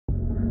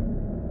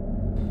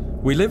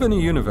We live in a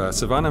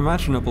universe of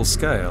unimaginable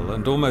scale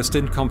and almost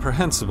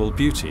incomprehensible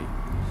beauty.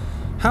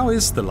 How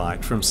is the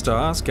light from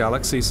stars,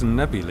 galaxies and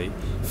nebulae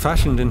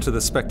fashioned into the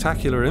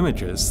spectacular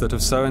images that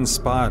have so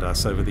inspired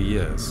us over the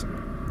years?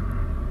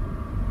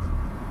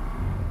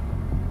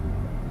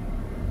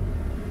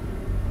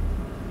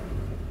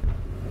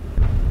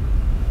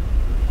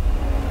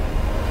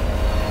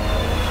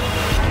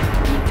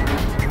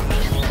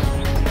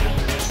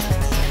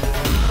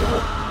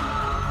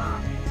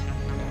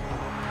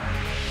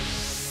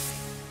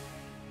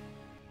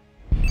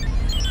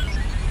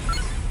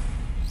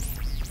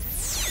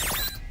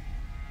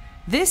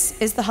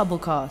 This is the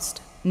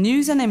Hubblecast,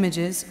 news and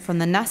images from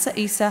the NASA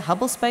ESA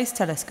Hubble Space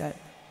Telescope.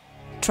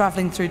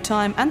 Travelling through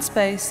time and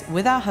space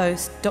with our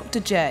host, Dr.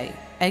 J,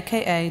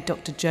 aka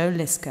Dr. Joe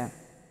Liske.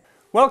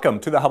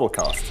 Welcome to the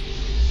Hubblecast.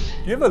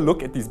 Do you ever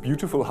look at these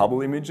beautiful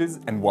Hubble images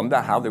and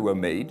wonder how they were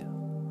made?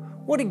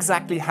 What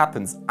exactly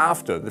happens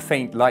after the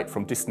faint light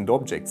from distant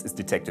objects is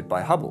detected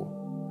by Hubble?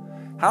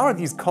 How are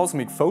these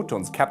cosmic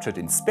photons captured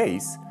in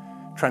space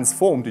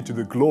transformed into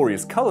the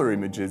glorious color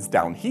images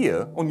down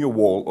here on your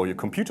wall or your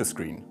computer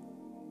screen?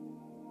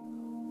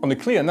 On a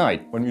clear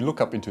night, when we look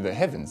up into the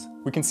heavens,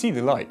 we can see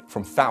the light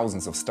from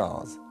thousands of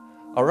stars.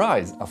 Our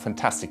eyes are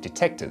fantastic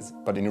detectors,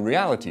 but in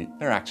reality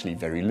they're actually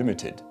very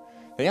limited.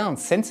 They aren't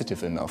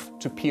sensitive enough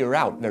to peer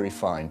out very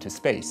far into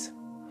space.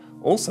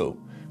 Also,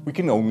 we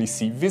can only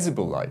see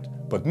visible light,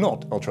 but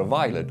not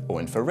ultraviolet or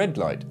infrared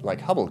light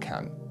like Hubble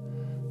can.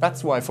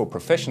 That's why for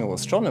professional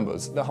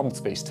astronomers, the Hubble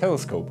Space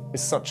Telescope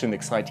is such an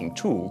exciting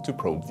tool to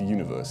probe the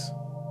universe.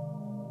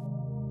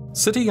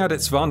 Sitting at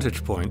its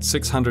vantage point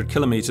 600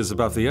 kilometers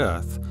above the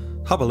Earth,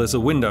 Hubble is a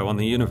window on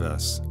the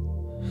universe.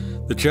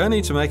 The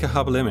journey to make a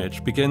Hubble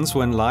image begins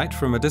when light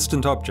from a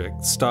distant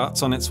object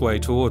starts on its way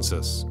towards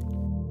us.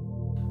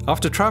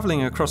 After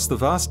traveling across the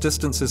vast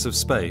distances of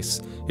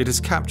space, it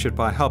is captured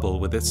by Hubble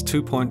with its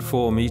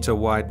 2.4-meter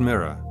wide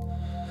mirror.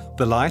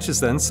 The light is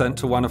then sent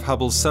to one of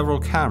Hubble's several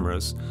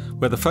cameras,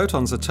 where the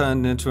photons are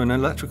turned into an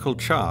electrical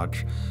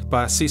charge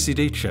by a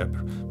CCD chip,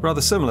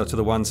 rather similar to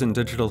the ones in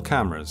digital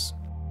cameras.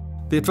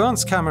 The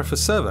advanced camera for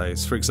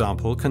surveys, for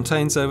example,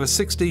 contains over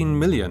 16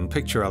 million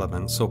picture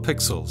elements or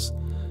pixels.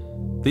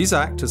 These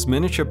act as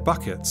miniature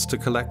buckets to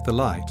collect the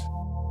light.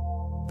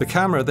 The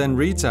camera then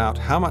reads out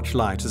how much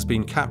light has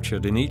been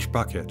captured in each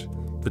bucket,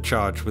 the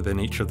charge within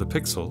each of the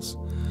pixels,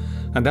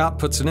 and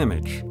outputs an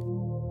image.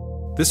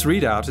 This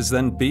readout is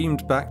then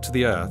beamed back to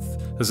the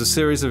Earth as a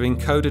series of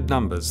encoded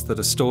numbers that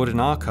are stored in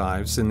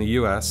archives in the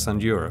US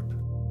and Europe.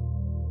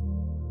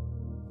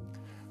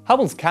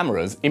 Hubble's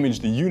cameras image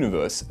the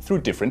universe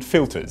through different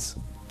filters,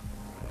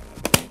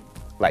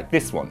 like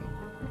this one.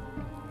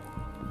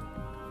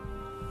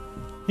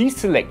 These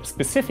select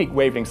specific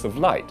wavelengths of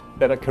light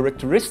that are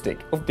characteristic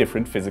of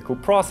different physical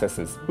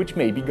processes which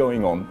may be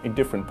going on in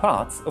different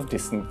parts of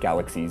distant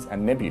galaxies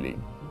and nebulae.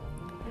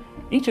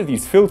 Each of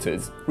these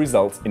filters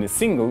results in a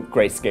single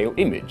grayscale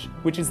image,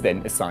 which is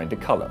then assigned a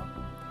color.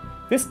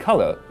 This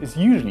color is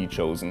usually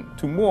chosen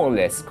to more or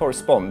less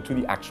correspond to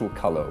the actual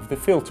color of the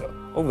filter,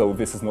 although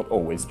this is not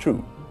always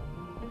true.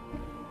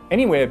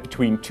 Anywhere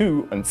between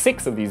 2 and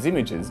 6 of these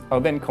images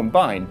are then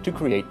combined to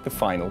create the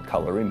final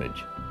color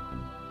image.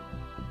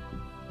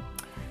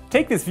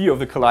 Take this view of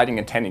the colliding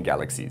antennae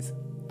galaxies.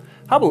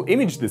 Hubble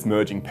imaged this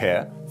merging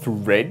pair through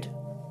red,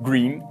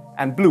 green,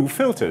 and blue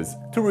filters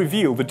to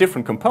reveal the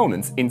different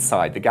components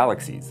inside the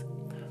galaxies.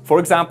 For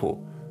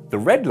example, the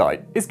red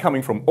light is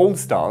coming from old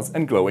stars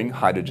and glowing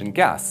hydrogen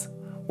gas,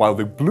 while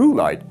the blue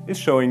light is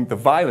showing the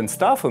violent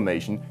star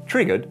formation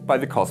triggered by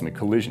the cosmic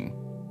collision.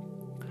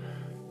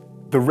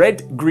 The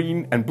red,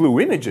 green, and blue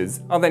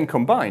images are then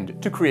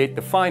combined to create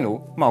the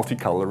final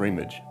multicolor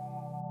image.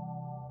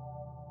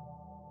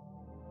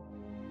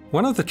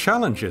 One of the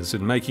challenges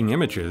in making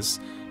images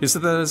is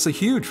that there is a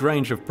huge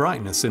range of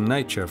brightness in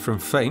nature from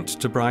faint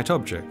to bright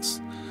objects,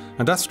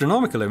 and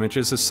astronomical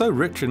images are so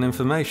rich in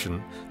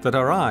information that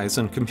our eyes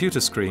and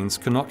computer screens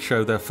cannot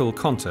show their full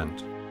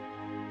content.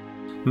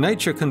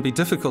 Nature can be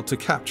difficult to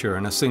capture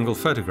in a single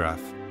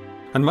photograph,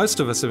 and most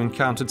of us have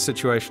encountered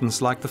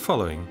situations like the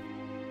following.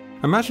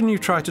 Imagine you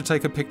try to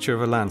take a picture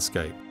of a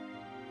landscape.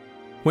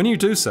 When you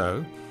do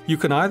so, you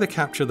can either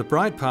capture the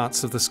bright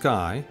parts of the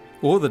sky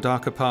or the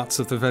darker parts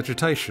of the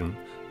vegetation,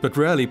 but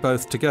rarely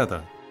both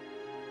together.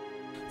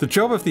 The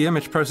job of the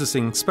image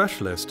processing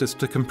specialist is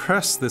to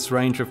compress this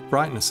range of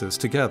brightnesses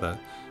together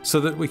so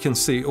that we can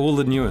see all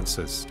the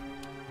nuances.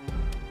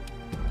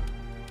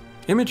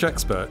 Image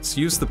experts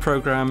use the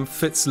program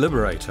FITS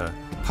Liberator,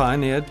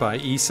 pioneered by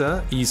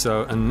ESA,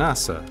 ESO and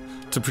NASA,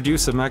 to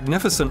produce a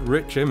magnificent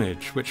rich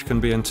image which can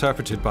be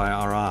interpreted by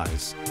our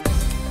eyes.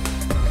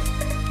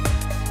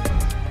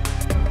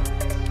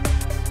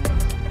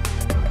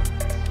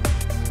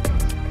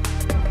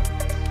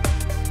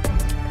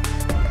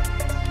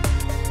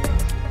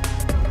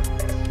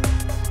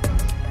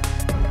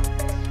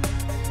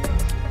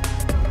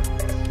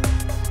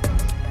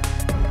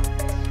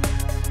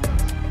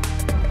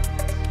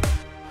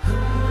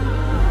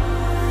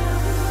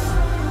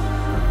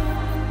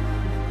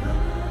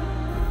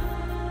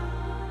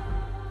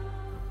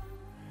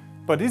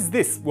 But is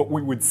this what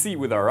we would see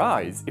with our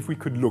eyes if we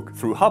could look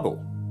through Hubble?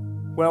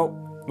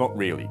 Well, not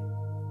really.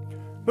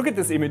 Look at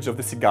this image of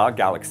the Cigar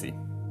Galaxy.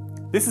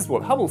 This is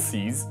what Hubble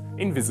sees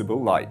in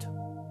visible light.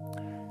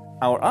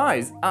 Our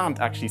eyes aren't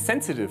actually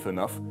sensitive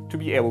enough to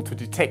be able to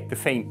detect the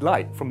faint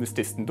light from this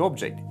distant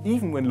object,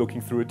 even when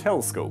looking through a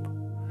telescope.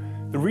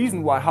 The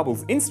reason why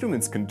Hubble's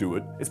instruments can do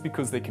it is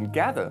because they can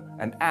gather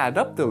and add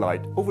up the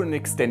light over an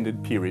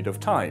extended period of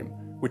time,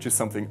 which is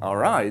something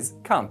our eyes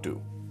can't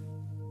do.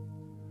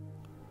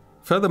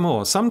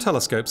 Furthermore, some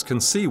telescopes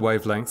can see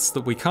wavelengths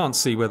that we can't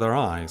see with our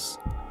eyes.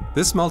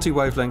 This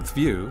multi-wavelength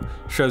view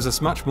shows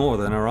us much more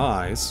than our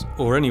eyes,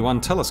 or any one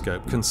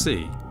telescope, can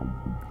see.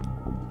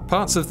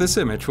 Parts of this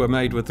image were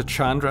made with the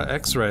Chandra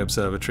X-ray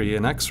Observatory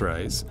in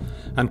X-rays,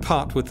 and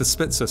part with the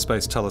Spitzer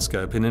Space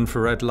Telescope in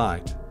infrared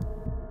light.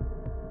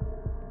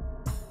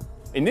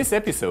 In this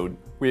episode,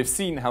 we have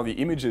seen how the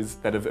images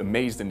that have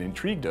amazed and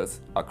intrigued us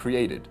are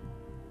created.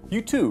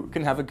 You too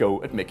can have a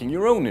go at making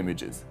your own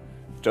images.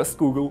 Just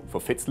Google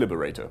for Fitz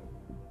Liberator.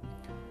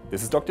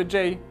 This is Dr.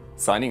 J,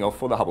 signing off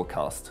for the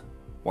Hubblecast.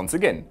 Once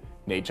again,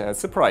 nature has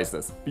surprised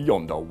us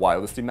beyond our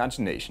wildest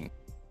imagination.